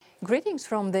Greetings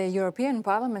from the European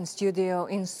Parliament studio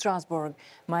in Strasbourg.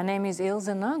 My name is Ilse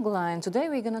Nagla, and today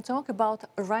we're going to talk about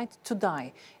right to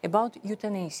die, about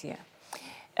euthanasia.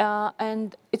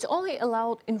 And it's only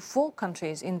allowed in 4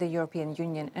 countries in the European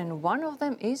Union, and one of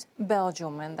them is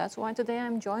Belgium. And that's why today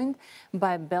I'm joined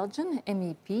by Belgian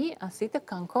MEP Asita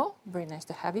Kanko. Very nice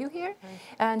to have you here.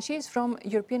 And she's from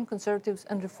European Conservatives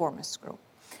and Reformists Group.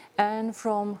 And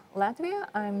from Latvia,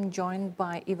 I'm joined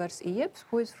by Ivars Ieps,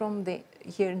 who is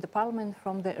here in the Parliament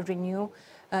from the Renew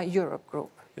Europe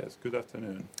group. Yes, good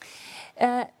afternoon.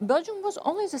 Belgium was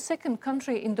only the 2nd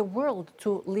country in the world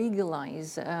to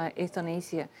legalize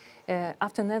euthanasia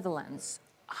after Netherlands.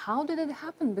 How did it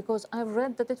happen? Because I've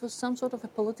read that it was some sort of a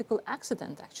political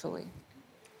accident, actually.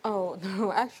 Oh,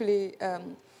 no, actually,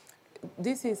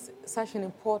 this is such an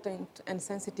important and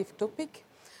sensitive topic.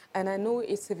 And I know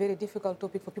it's a very difficult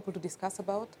topic for people to discuss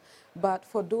about, but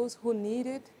for those who need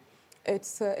it,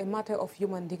 it's a matter of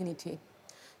human dignity.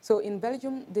 So in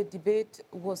Belgium, the debate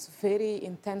was very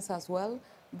intense as well,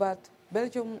 but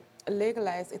Belgium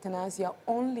legalized euthanasia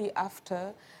only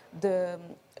after the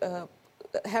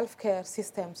healthcare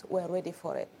systems were ready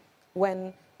for it,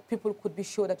 when people could be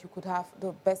sure that you could have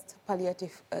the best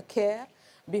palliative care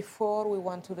before we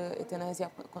went to the euthanasia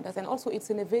contest. And also it's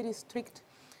in a very strict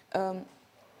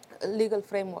legal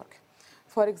framework.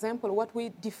 For example, what we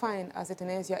define as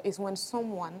euthanasia is when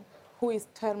someone who is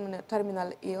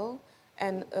terminal ill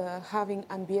and having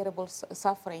unbearable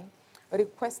suffering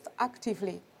requests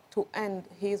actively to end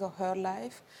his or her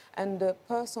life, and the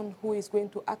person who is going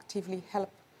to actively help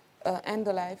end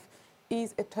the life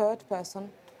is a third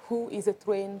person who is a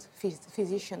trained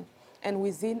physician and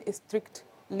within a strict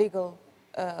legal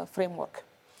framework.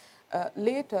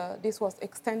 Later, this was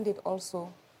extended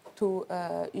also to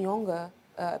younger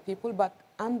people, but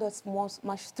under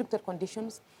much stricter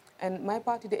conditions. And my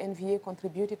party, the NVA,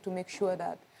 contributed to make sure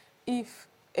that if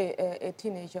a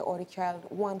teenager or a child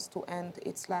wants to end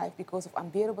its life because of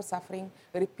unbearable suffering,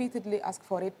 repeatedly ask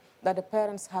for it, that the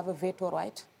parents have a veto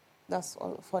right. That's,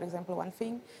 for example, one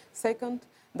thing. Second,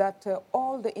 that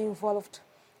all the involved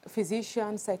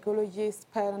physicians, psychologists,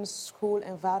 parents, school,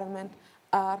 environment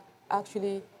are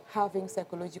actually having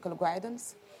psychological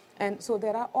guidance. And so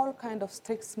there are all kinds of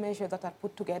strict measures that are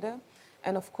put together.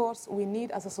 And of course, we need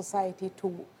as a society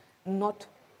to not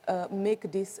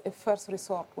make this a first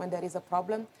resort when there is a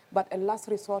problem, but a last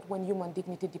resort when human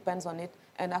dignity depends on it,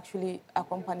 and actually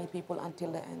accompany people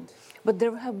until the end. But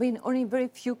there have been only very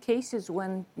few cases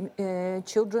when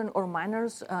children or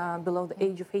minors below the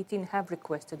age of 18 have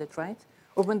requested it, right?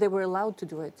 Or when they were allowed to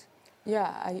do it.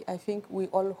 Yeah, I think we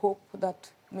all hope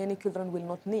that many children will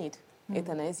not need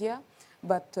euthanasia.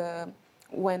 But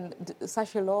when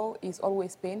such a law is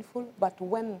always painful, but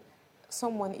when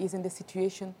someone is in the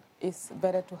situation, it's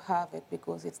better to have it,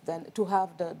 because it's then to have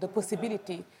the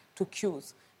possibility to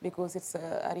choose, because it's,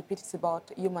 I repeat, it's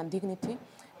about human dignity,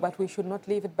 but we should not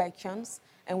leave it by chance,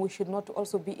 and we should not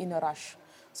also be in a rush.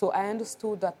 So I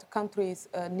understood that countries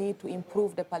need to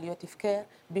improve the palliative care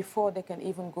before they can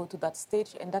even go to that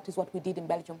stage, and that is what we did in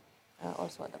Belgium.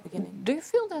 Also at the beginning. Do you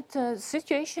feel that the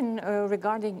situation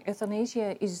regarding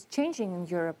euthanasia is changing in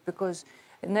Europe? Because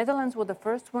Netherlands were the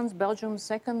first ones, Belgium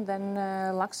second, then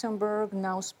Luxembourg,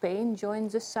 now Spain joined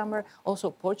this summer.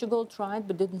 Also Portugal tried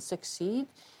but didn't succeed.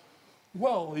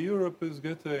 Well, Europe is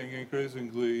getting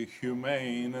increasingly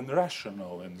humane and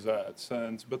rational in that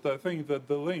sense, but I think that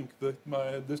the link that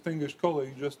my distinguished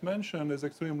colleague just mentioned is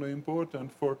extremely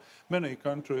important for many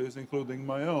countries, including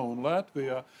my own,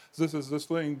 Latvia. This is this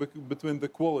link between the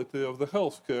quality of the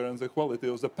healthcare and the quality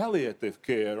of the palliative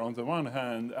care on the one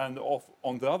hand, and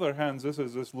on the other hand, this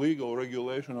is this legal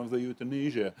regulation of the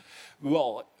euthanasia.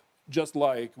 Well, just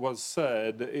like was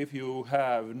said, if you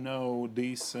have no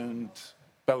decent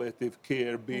palliative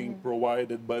care being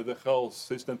provided by the health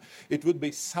system, it would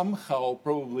be somehow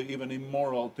probably even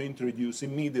immoral to introduce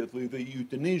immediately the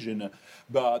euthanasia.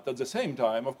 But at the same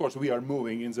time, of course, we are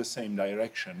moving in the same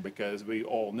direction, because we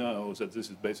all know that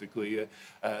this is basically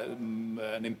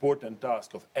an important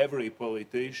task of every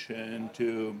politician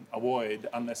to avoid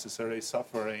unnecessary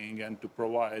suffering and to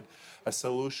provide a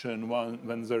solution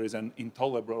when there is an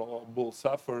intolerable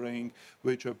suffering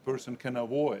which a person can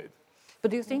avoid. But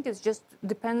do you think it just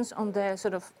depends on the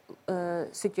sort of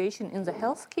situation in the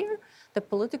healthcare? The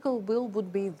political will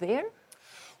would be there?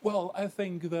 Well, I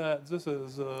think that this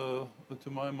is, to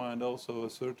my mind, also a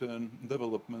certain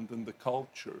development in the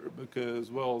culture,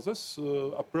 because, well, this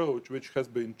approach, which has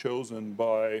been chosen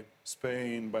by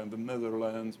Spain, by the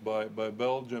Netherlands, by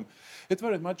Belgium, it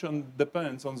very much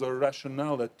depends on the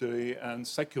rationality and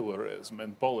secularism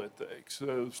in politics.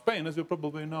 Spain, as you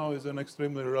probably know, is an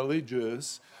extremely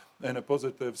religious in a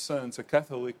positive sense, a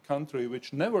Catholic country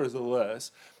which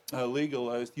nevertheless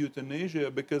legalized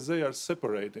euthanasia because they are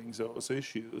separating those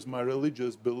issues. My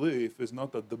religious belief is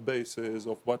not at the basis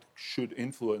of what should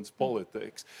influence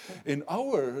politics. In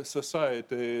our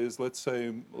societies, let's say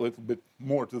a little bit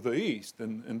more to the east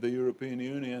in the European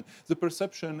Union, the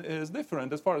perception is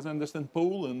different. As far as I understand,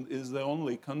 Poland is the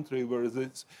only country where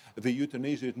the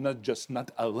euthanasia is not just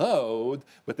not allowed,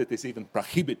 but it is even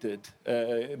prohibited,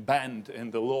 banned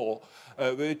in the law,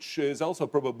 which is also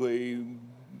probably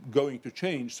going to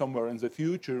change somewhere in the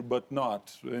future, but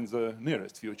not in the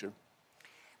nearest future.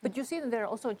 But you see that there are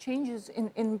also changes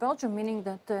in Belgium, meaning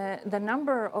that the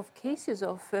number of cases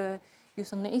of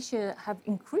euthanasia have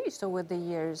increased over the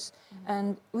years,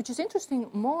 and which is interesting,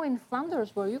 more in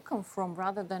Flanders, where you come from,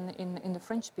 rather than in the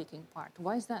French-speaking part.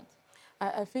 Why is that?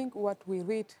 I think what we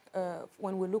read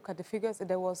when we look at the figures,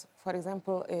 there was, for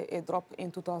example, a drop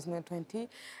in 2020.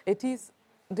 It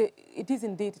has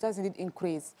indeed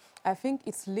increased. I think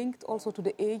it's linked also to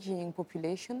the aging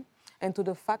population and to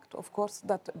the fact, of course,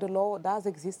 that the law does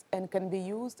exist and can be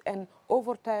used. And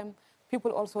over time,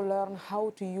 people also learn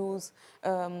how to use.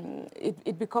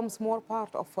 It becomes more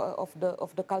part of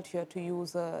the culture to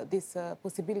use this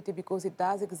possibility because it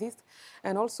does exist.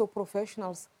 And also,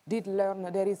 professionals did learn.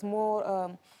 There is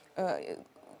more.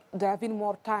 There have been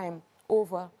more time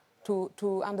over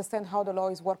to understand how the law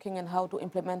is working and how to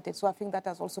implement it. So I think that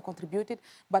has also contributed.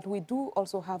 But we do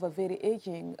also have a very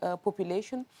aging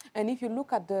population. And if you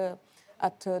look at the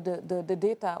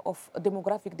data of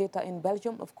demographic data in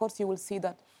Belgium, of course, you will see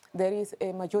that there is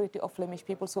a majority of Flemish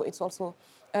people. So it's also,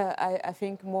 I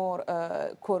think, more,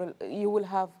 you will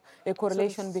have a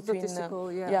correlation between,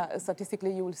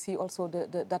 statistically, you will see also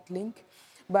that link.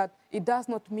 But it does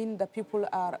not mean that people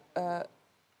are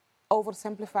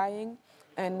oversimplifying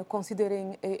and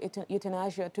considering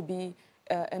euthanasia to be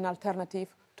an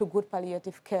alternative to good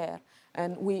palliative care.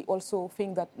 And we also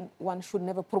think that one should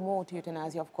never promote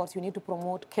euthanasia. Of course, you need to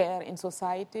promote care in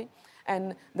society.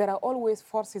 And there are always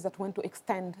forces that want to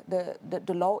extend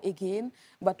the law again,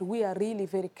 but we are really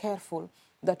very careful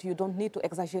that you don't need to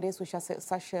exaggerate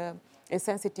such a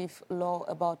sensitive law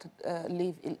about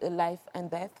life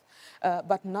and death.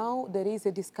 But now there is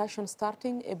a discussion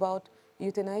starting about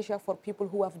euthanasia for people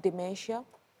who have dementia,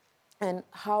 and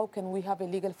how can we have a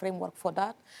legal framework for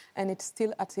that? And it's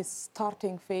still at its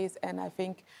starting phase, and I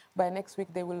think by next week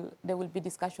there will be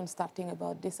discussion starting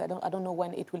about this. I don't know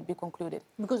when it will be concluded.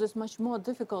 Because it's much more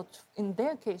difficult in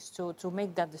their case to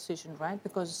make that decision, right?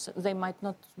 Because they might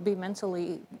not be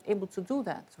mentally able to do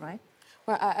that, right?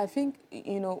 Well, I think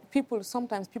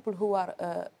sometimes people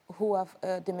who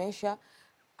have dementia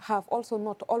have also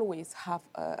not always have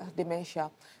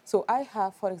dementia. So I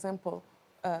have, for example,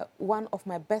 one of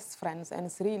my best friends, and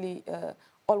it's really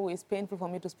always painful for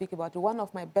me to speak about it. One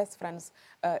of my best friends,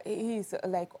 he's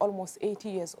like almost 80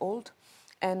 years old,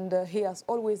 and he has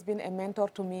always been a mentor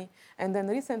to me. And then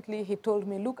recently he told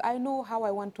me, look, I know how I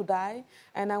want to die,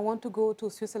 and I want to go to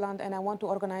Switzerland, and I want to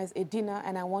organize a dinner,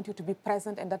 and I want you to be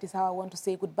present, and that is how I want to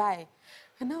say goodbye.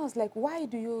 And I was like, why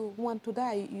do you want to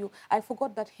die? I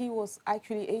forgot that he was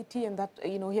actually 80 and that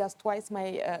he has twice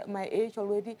my age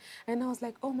already. And I was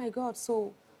like, oh my God,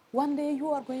 so one day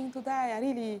you are going to die. I'm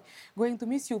really going to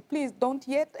miss you. Please don't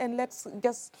yet, and let's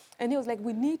just. And he was like,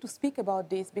 we need to speak about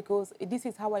this because this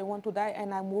is how I want to die,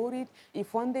 and I'm worried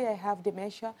if one day I have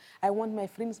dementia, I want my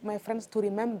friends to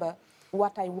remember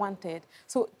what I wanted.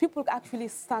 So people actually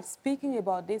start speaking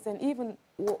about this, and even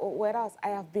whereas I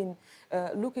have been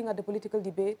looking at the political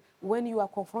debate, when you are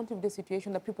confronted with the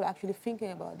situation that people are actually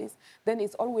thinking about this, then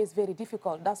it's always very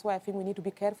difficult. That's why I think we need to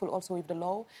be careful also with the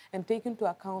law and take into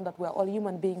account that we're all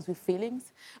human beings with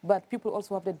feelings, but people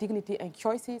also have the dignity and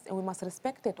choices, and we must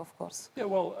respect it, of course. Yeah,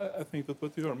 well, I think that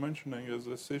what you are mentioning is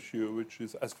this issue, which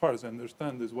is, as far as I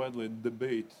understand, is widely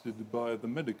debated by the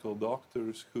medical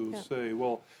doctors who say,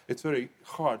 well, it's very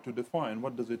hard to define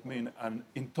what does it mean an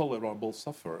intolerable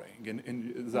suffering.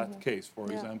 In that case,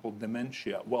 for example,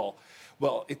 dementia. Well,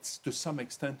 it's to some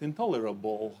extent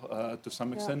intolerable, to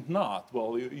some extent not.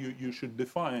 Well, you should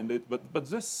define it, but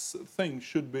this thing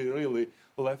should be really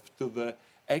left to the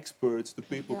experts, to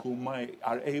people who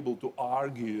are able to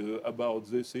argue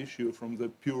about this issue from the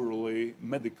purely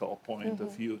medical point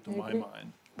of view, to my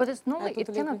mind. But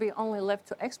it cannot be only left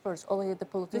to experts. Only the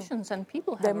politicians and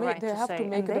people have a right to say. They have to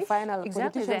make the final.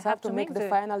 Politicians have to make the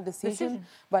final decision.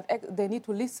 But they need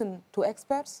to listen to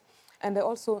experts, and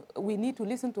we need to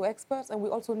listen to experts, and we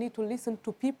also need to listen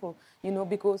to people.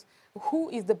 Because who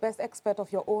is the best expert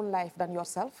of your own life than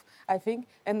yourself? I think,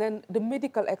 and then the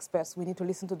medical experts, we need to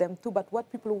listen to them too. But what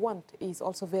people want is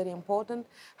also very important.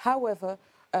 However,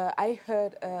 I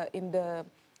heard in the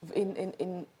In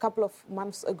a couple of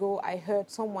months ago, I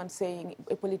heard someone saying,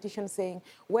 a politician saying,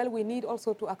 well, we need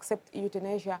also to accept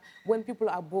euthanasia when people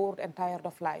are bored and tired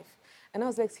of life. And I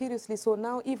was like, seriously? So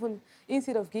now even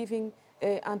instead of giving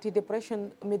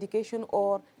antidepressant medication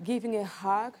or giving a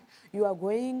hug, you are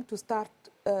going to start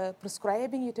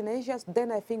prescribing euthanasia?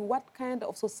 Then I think, what kind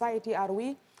of society are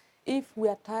we if we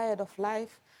are tired of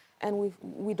life and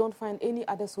we don't find any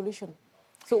other solution?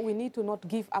 So we need to not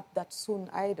give up that soon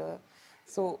either.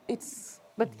 So it's...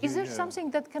 But is there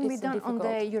something that can be done on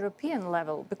the European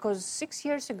level? Because 6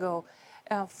 years ago,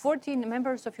 14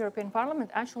 members of European Parliament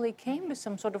actually came with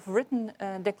some sort of written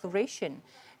declaration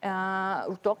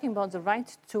talking about the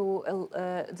right to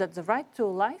that the right to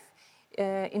life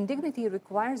in dignity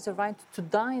requires the right to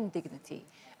die in dignity,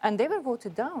 and they were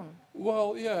voted down.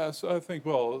 Well, yes, I think,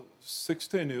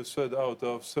 16 you said out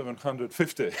of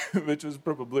 750, which is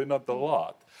probably not a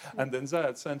lot. And in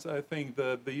that sense, I think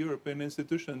that the European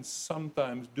institutions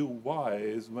sometimes do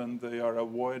wise when they are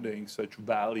avoiding such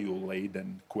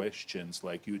value-laden questions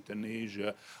like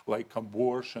euthanasia, like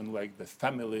abortion, like the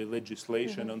family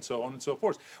legislation, and so on and so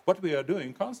forth. What we are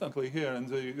doing constantly here in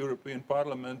the European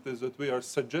Parliament is that we are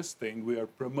suggesting, we are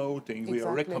promoting, we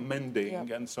are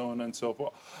recommending, and so on and so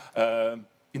forth.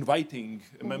 Inviting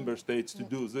member states to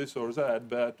do this or that,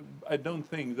 but I don't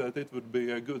think that it would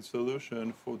be a good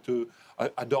solution to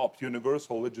adopt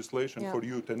universal legislation for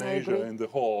euthanasia in the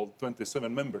whole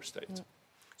 27 member states.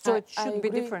 So it should be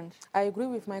different. I agree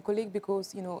with my colleague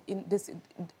because,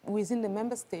 within the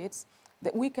member states,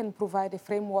 that we can provide a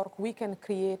framework, we can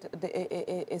create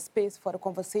a space for a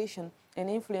conversation and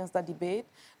influence the debate,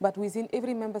 but within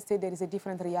every member state there is a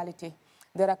different reality.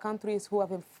 There are countries who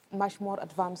have a much more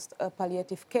advanced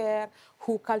palliative care,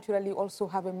 who culturally also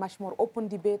have a much more open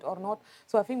debate or not.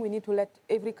 So I think we need to let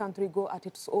every country go at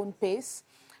its own pace.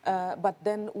 But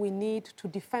then we need to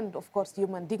defend, of course,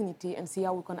 human dignity and see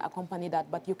how we can accompany that.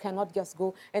 But you cannot just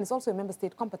go, and it's also a member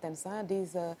state competence.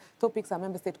 These topics are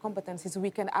member state competencies.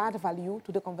 We can add value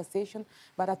to the conversation,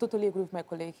 but I totally agree with my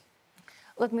colleague.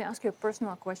 Let me ask you a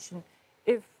personal question.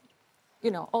 If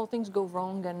all things go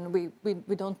wrong and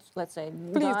we don't, let's say,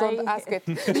 please die. Don't ask it.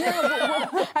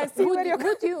 I see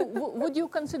would you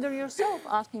consider yourself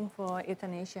asking for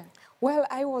euthanasia? Well,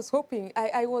 I was hoping,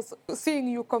 I was seeing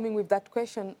you coming with that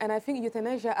question, and I think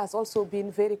euthanasia has also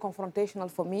been very confrontational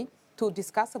for me to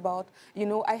discuss about.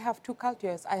 I have two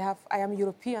cultures. I am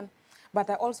European,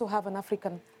 but I also have an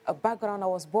African background. I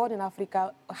was born in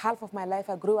Africa. Half of my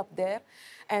life I grew up there.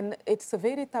 And it's a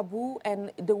very taboo,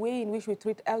 and the way in which we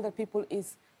treat elder people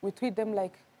is we treat them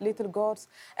like little gods.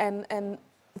 And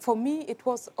for me, it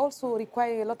was also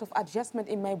requiring a lot of adjustment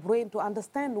in my brain to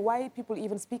understand why people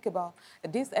even speak about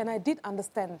this. And I did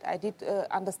understand.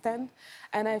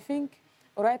 And I think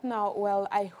right now, well,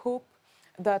 I hope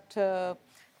that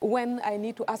when I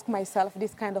need to ask myself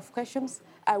these kind of questions,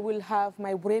 I will have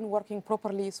my brain working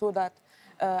properly so that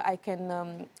I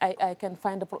can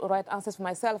find the right answers for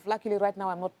myself. Luckily, right now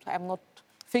I'm not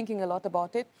thinking a lot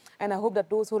about it, and I hope that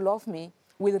those who love me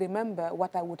will remember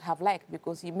what I would have liked,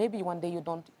 because maybe one day you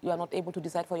are not able to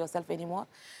decide for yourself anymore.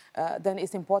 Then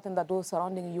it's important that those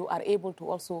surrounding you are able to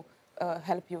also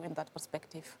help you in that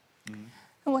perspective.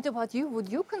 And what about you?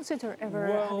 Would you consider ever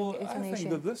having euthanasia? I think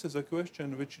that this is a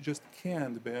question which just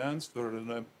can't be answered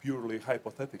on a purely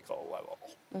hypothetical level.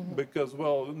 Because,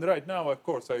 right now, of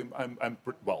course,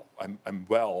 I'm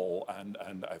well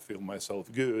and I feel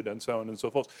myself good and so on and so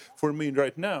forth. For me,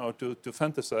 right now, to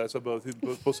fantasize about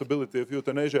the possibility of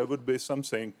euthanasia would be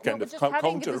something kind of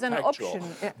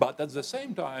counterfactual. But at the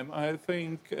same time, I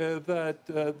think that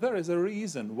there is a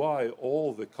reason why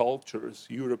all the cultures,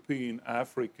 European,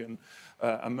 African,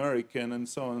 American, and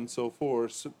so on and so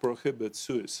forth, prohibit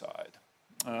suicide.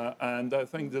 And I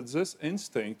think that this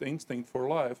instinct for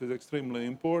life, is extremely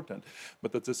important.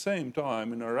 But at the same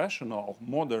time, in a rational,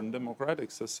 modern,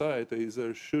 democratic society,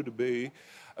 there should be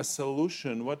a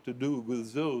solution what to do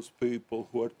with those people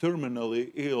who are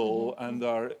terminally ill and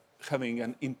are having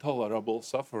an intolerable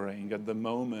suffering at the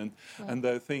moment. And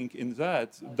I think in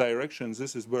that direction,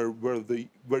 this is where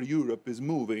Europe is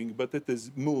moving, but it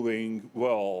is moving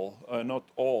not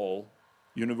all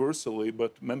universally,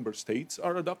 but member states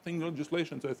are adopting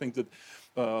legislation. So I think that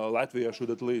Latvia should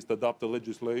at least adopt a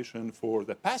legislation for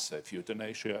the passive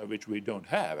euthanasia, which we don't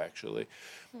have actually.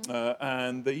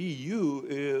 And the EU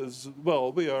is,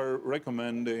 we are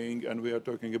recommending and we are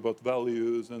talking about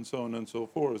values and so on and so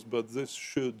forth, but this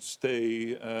should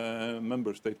stay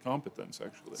member state competence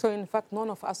actually. So in fact, none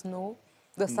of us know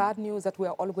the sad news that we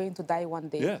are all going to die one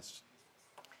day. Yes.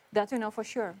 That we know for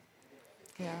sure.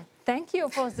 Yeah. Thank you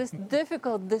for this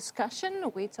difficult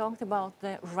discussion. We talked about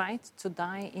the right to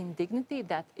die in dignity.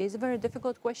 That is a very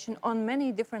difficult question on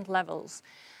many different levels.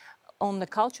 On the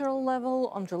cultural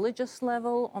level, on religious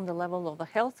level, on the level of the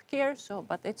healthcare.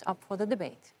 But it's up for the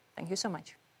debate. Thank you so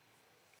much.